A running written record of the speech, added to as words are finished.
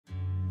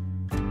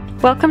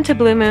Welcome to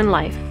Blue Moon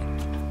Life.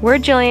 We're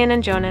Jillian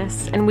and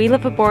Jonas, and we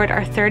live aboard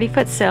our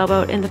 30-foot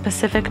sailboat in the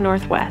Pacific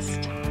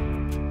Northwest.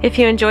 If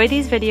you enjoy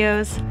these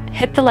videos,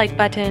 hit the like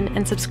button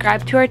and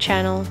subscribe to our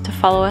channel to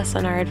follow us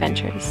on our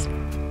adventures.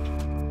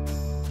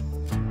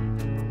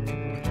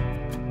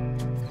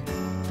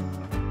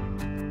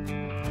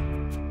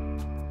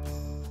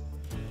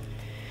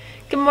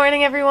 Good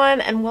morning everyone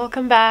and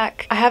welcome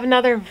back. I have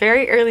another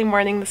very early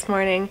morning this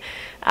morning.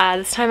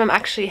 This time I'm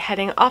actually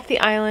heading off the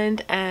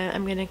island and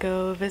I'm gonna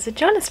go visit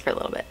Jonas for a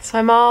little bit. So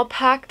I'm all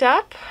packed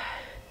up,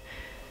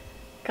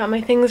 got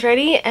my things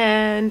ready,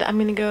 and I'm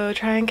gonna go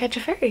try and catch a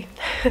ferry.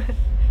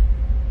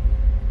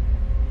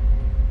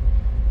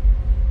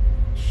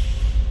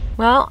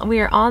 Well, we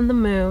are on the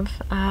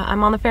move.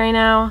 I'm on the ferry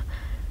now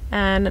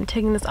and I'm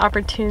taking this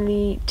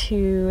opportunity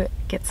to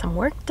get some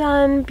work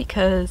done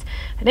because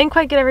I didn't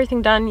quite get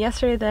everything done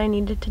yesterday that I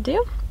needed to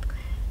do.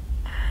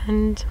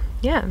 And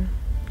yeah,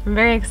 I'm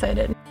very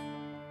excited.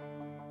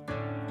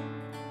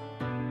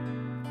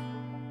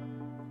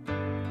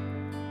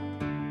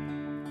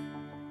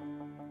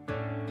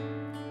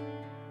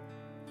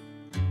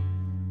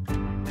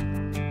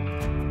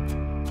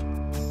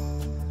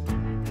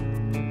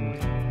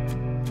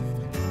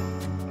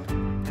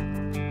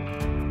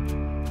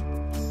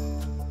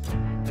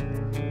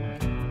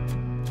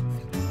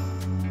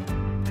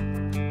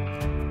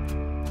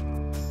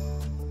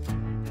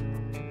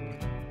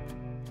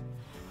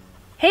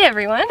 Hey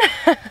everyone!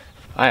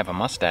 I have a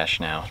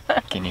mustache now.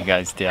 Can you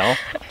guys tell?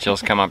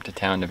 Jill's come up to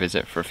town to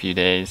visit for a few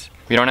days.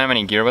 We don't have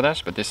any gear with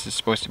us, but this is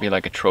supposed to be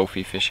like a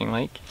trophy fishing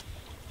lake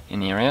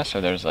in the area,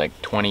 so there's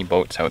like 20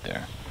 boats out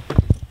there.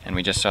 And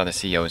we just saw the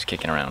CEOs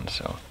kicking around,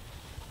 so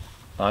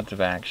lots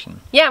of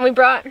action. Yeah, and we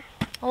brought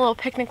a little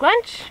picnic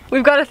lunch.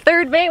 We've got a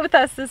third mate with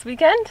us this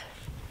weekend.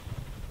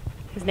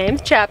 His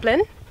name's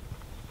Chaplin.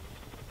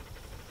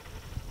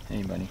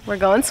 Hey buddy. We're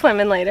going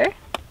swimming later.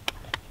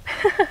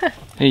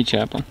 Hey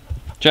Chaplin.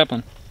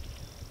 Chaplin,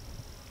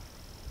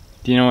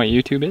 do you know what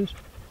YouTube is?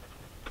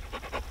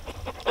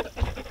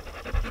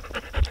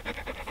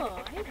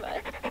 Oh, hey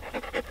bud.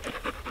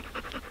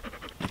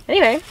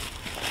 Anyway,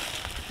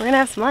 we're gonna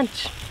have some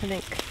lunch, I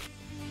think.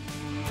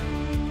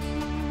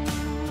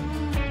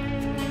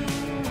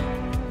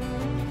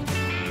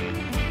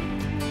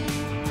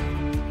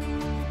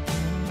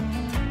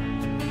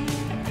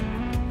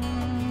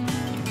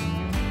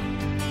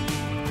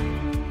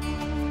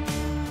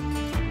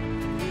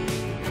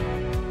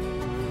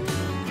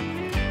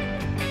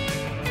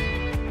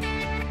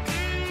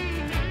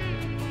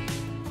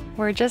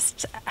 We're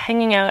just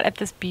hanging out at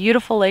this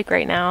beautiful lake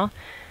right now.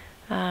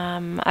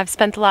 I've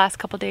spent the last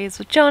couple days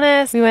with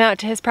Jonas. We went out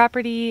to his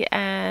property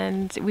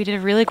and we did a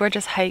really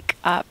gorgeous hike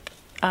up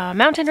a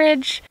mountain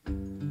ridge.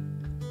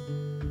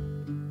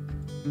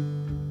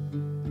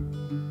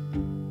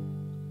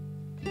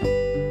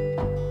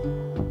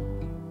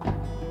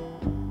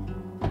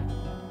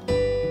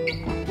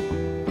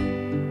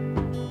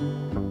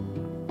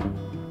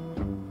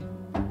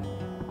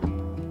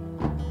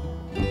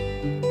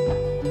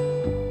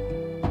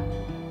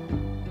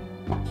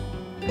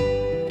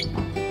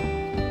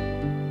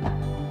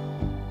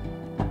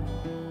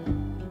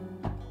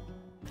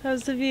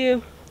 How's the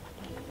view?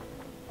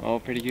 Oh,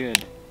 pretty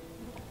good.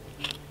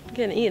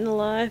 Getting eaten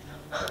alive.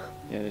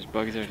 Yeah, there's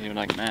bugs out here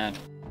like mad.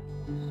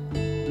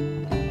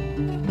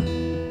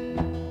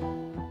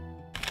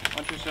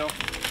 Watch yourself.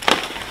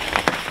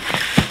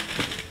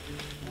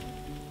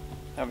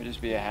 That would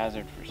just be a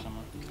hazard for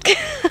someone.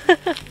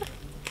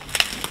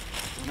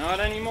 Not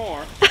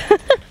anymore.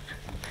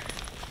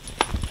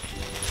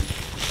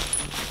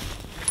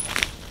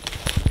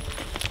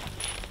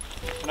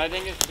 But I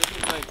think this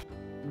is like...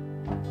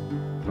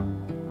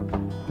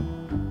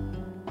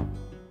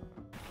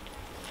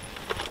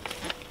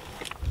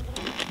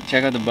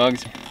 Check out the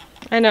bugs.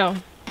 I know.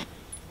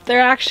 They're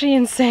actually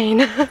insane.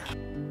 We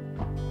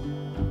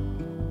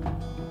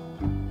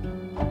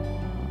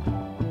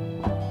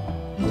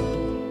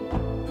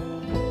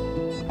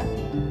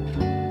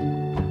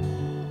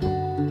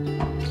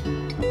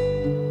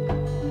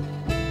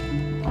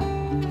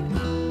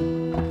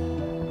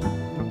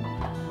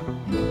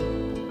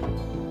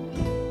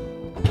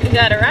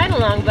got a ride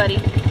along,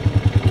 buddy.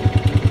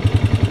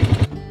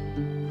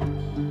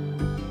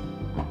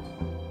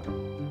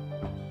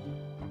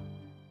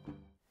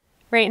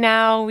 Right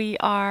now we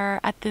are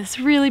at this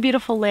really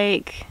beautiful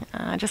lake,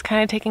 just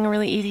kind of taking a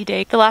really easy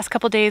day. The last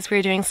couple days we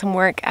were doing some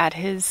work at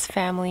his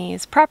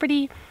family's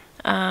property,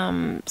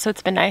 so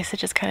it's been nice to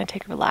just kind of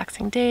take a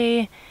relaxing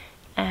day.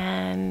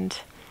 And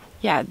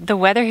yeah, the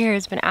weather here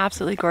has been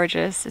absolutely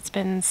gorgeous. It's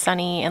been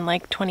sunny and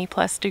like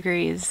 20+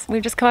 degrees.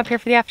 We've just come up here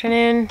for the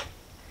afternoon.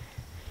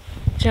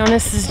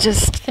 Jonas is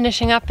just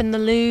finishing up in the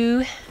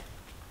loo.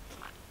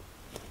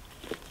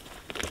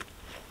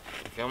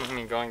 Filming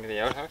me going to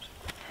the outhouse?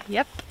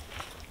 Yep.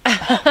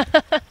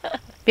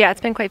 Yeah,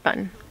 it's been quite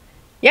fun.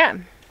 Yeah,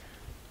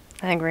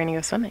 I think we're gonna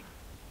go swimming.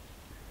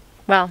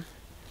 Well,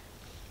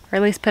 or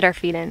at least put our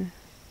feet in.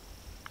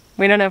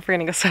 We don't know if we're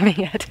gonna go swimming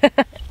yet.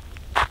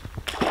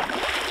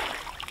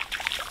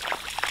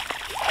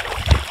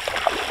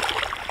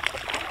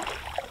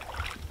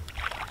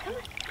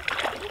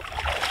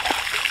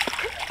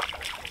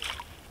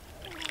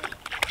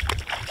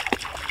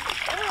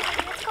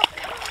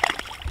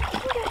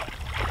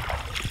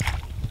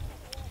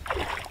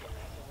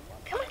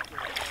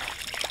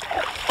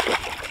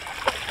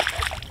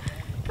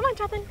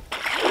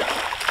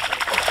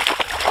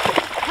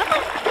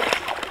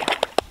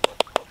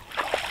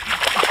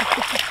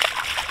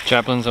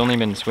 Chaplin's only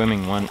been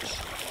swimming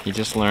once. He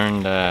just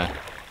learned,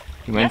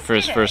 he went for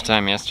his first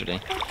time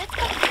yesterday.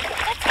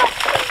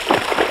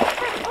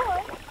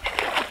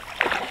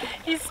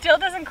 He still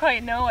doesn't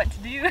quite know what to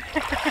do.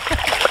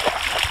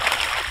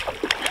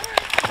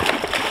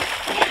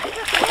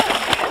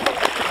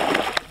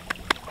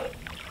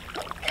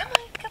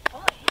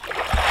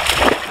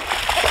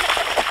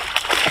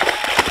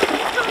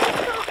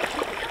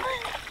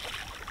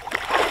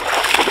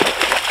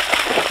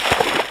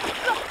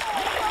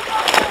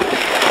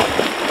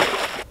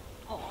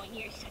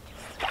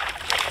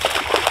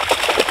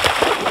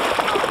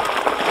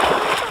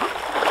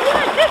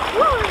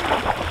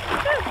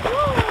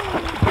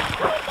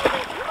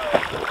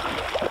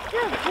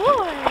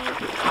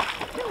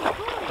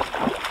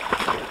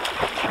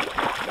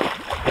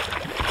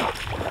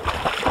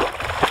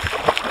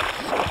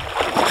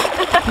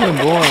 Good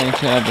boy,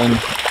 Chaplin.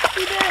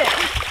 You did it.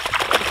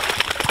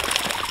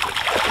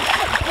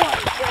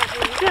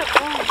 Good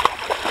boy.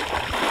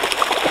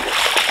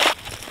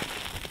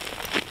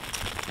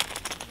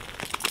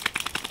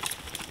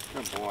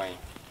 Good boy.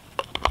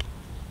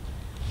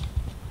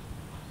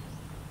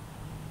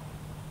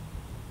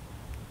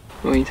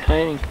 Oh, he's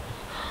hiding.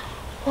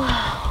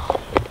 Wow.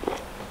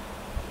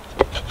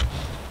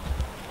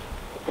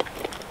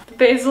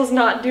 Basil's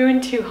not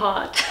doing too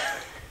hot.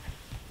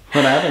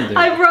 What happened to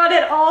I brought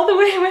it all the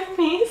way with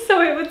me so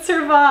it would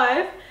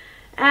survive,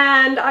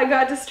 and I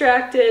got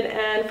distracted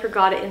and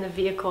forgot it in the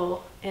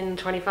vehicle in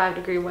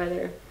 25-degree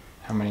weather.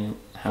 How long?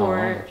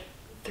 For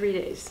 3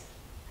 days.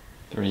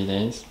 3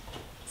 days?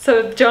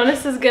 So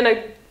Jonas is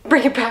gonna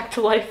bring it back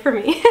to life for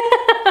me.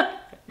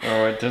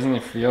 Oh, it doesn't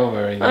feel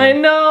very good. I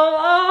know.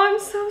 Oh, I'm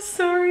so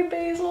sorry,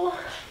 Basil.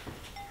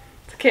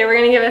 It's okay, we're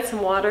gonna give it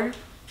some water.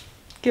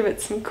 Give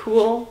it some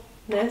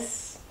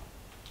coolness.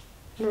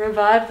 And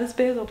revive this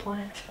basil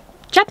plant.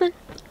 Chaplin.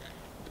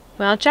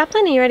 Well,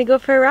 Chaplin, are you ready to go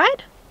for a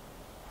ride?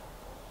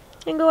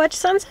 And go watch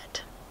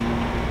sunset?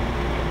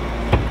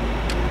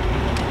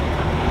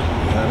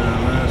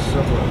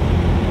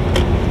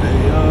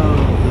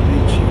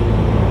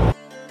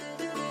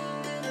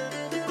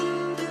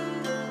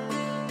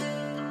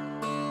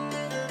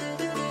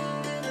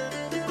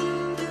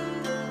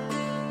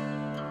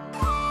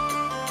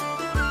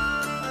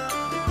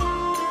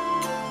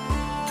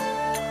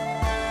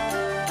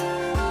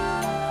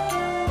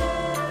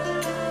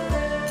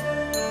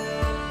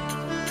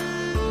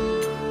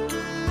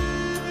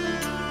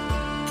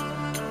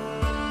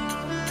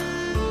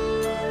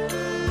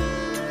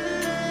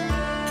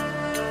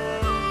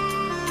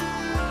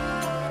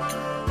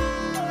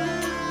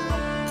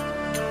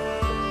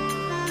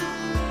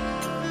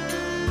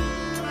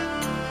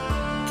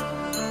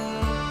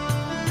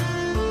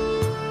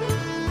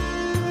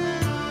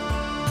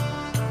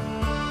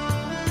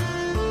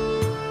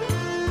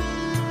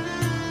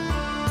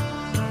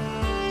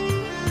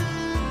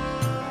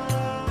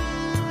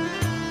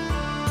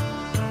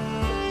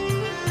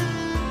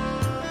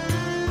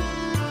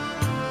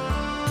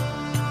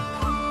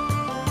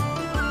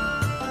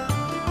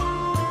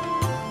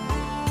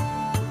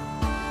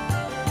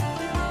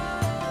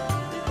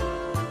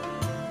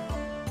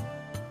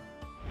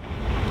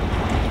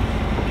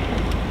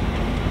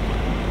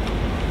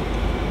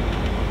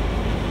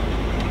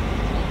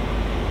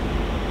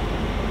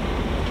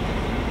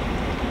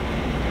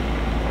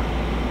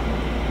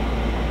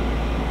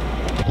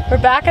 We're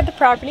back at the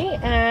property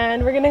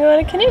and we're gonna go on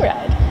a canoe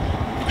ride.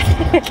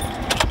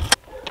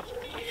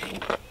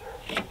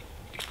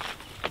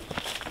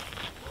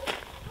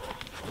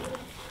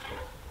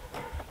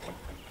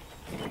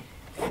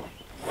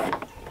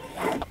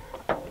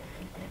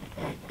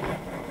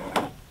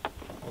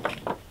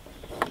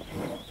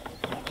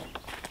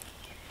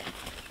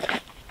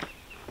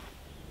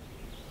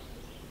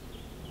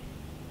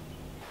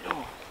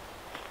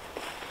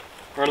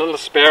 We're a little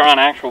spare on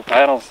actual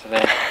paddles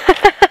today.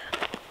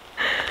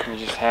 We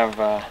just have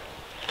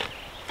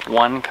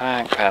one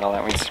kayak paddle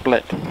that we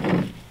split.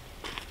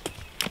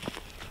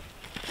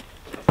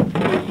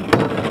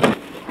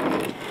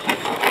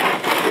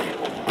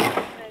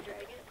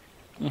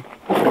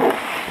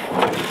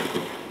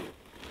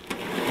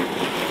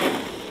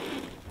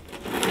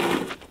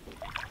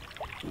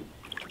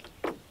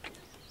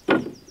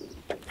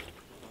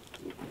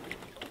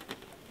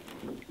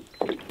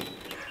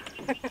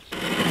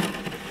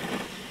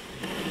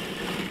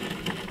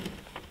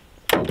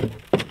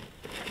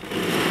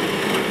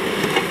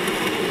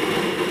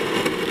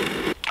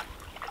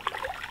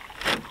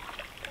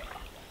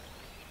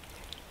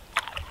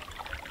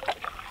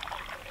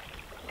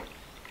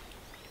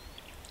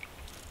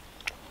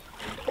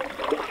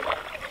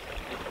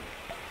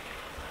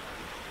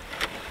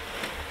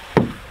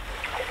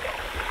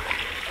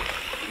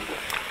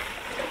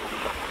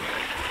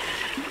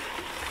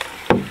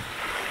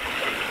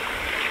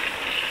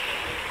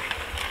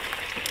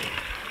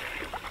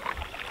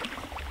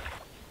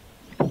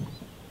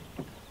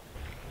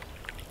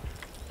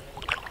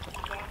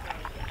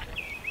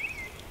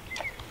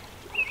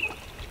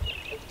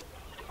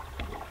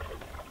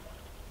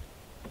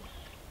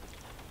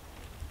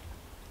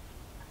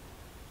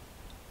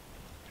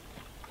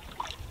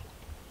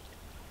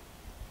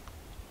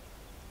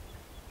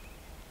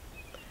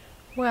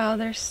 Wow,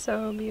 they're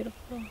so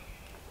beautiful.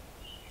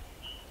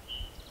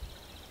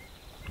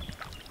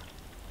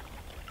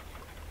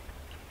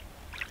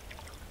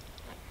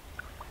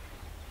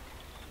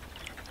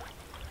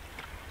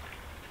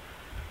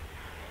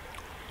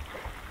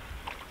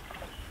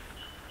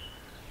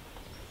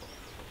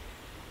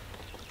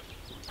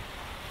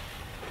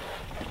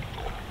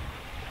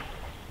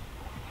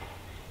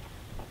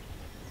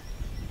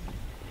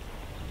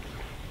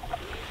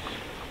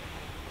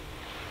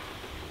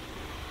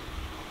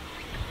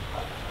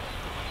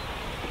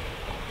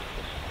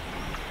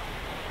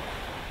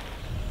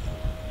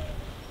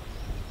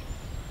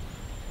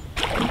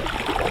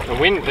 The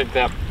wind picked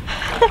up.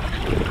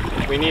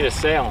 We need a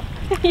sail.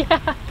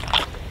 Yeah.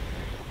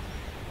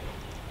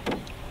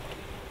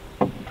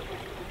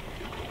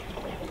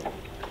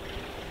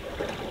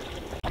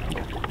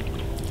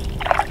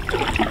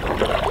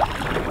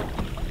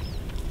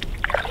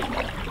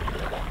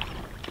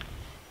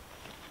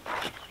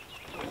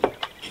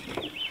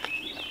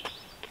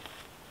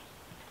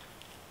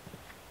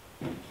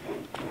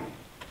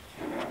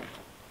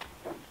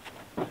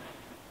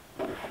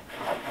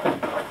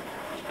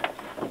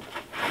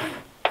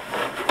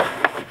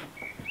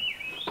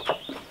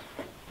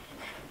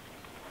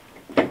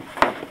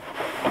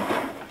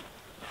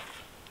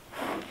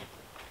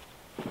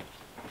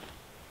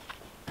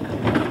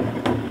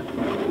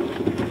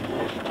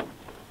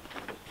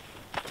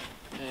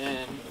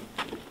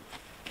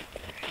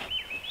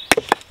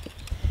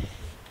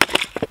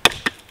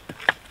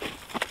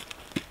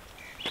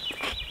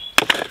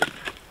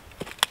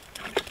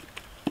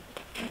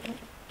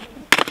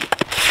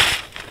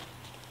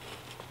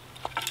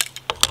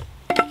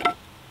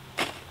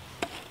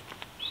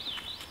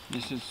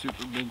 This is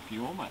super big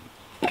fuel, man.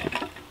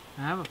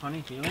 I have a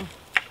funny feeling.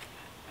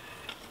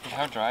 With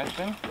how dry it's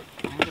been, I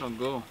think it'll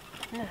go.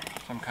 Yeah.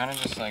 so I'm kind of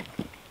just like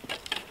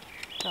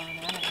Throwing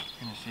at it.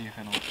 gonna see if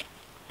it will.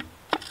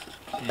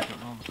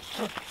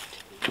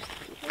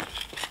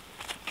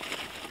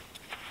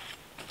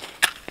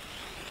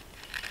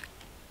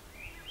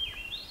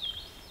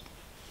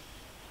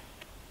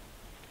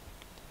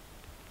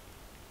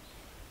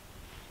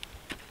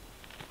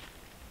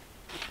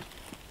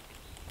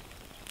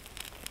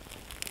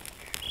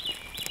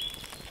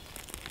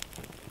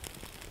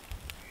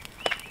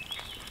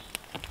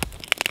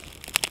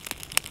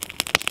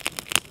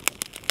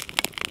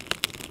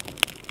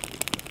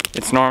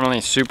 It's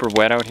normally super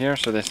wet out here,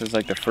 so this is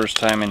like the first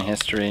time in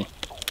history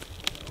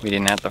we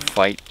didn't have to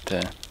fight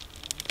to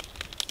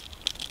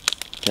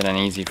get an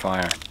easy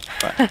fire.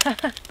 But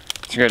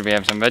it's good. We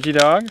have some veggie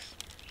dogs,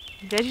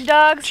 Veggie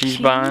dogs, cheese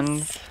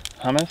buns,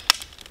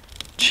 hummus,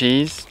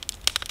 cheese.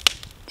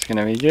 It's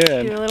gonna be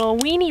good. Do a little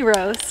weenie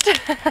roast.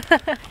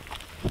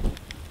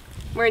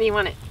 Where do you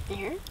want it?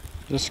 Here?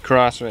 Just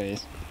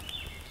crossways.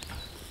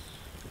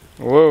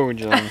 Whoa,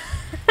 Jillian.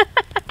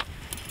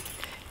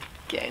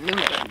 Okay,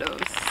 numero dos.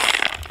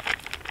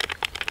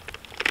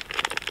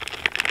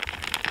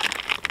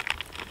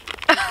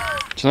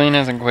 Jillian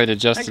hasn't quite I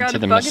adjusted got to a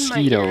the bug in my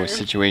mosquito ear.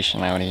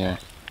 situation out here.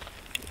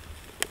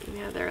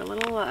 Yeah, they're a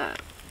little,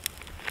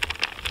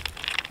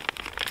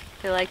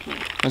 they like me.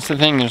 That's the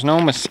thing, there's no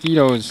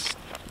mosquitoes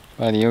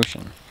by the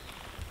ocean.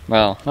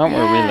 Well, not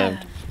where we live.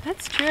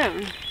 That's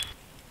true.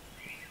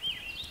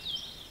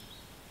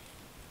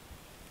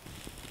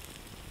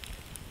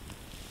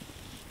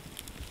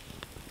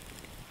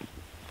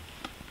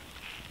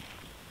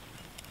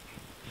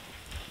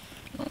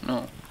 Oh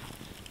no.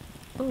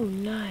 Oh,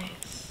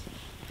 nice.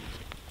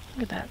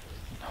 Look at that.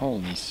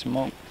 Holy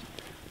smoke.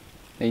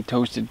 They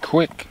toasted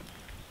quick.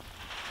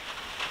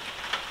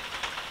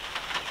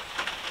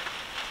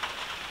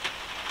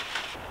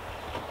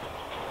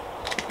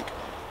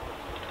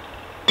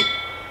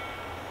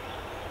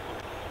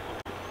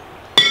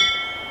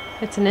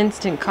 It's an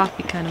instant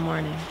coffee kind of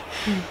morning.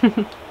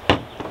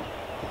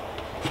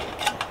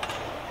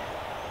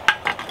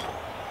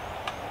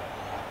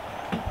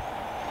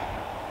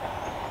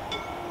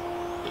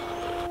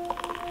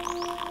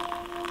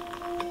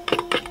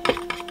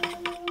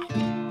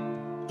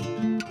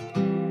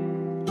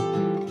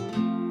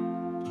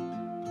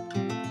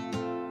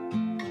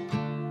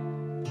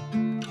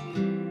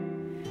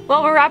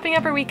 Well, we're wrapping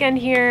up our weekend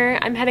here.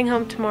 I'm heading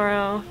home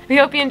tomorrow. We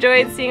hope you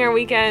enjoyed seeing our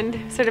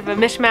weekend, sort of a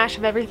mishmash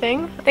of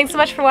everything. Thanks so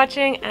much for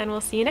watching, and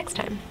we'll see you next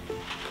time.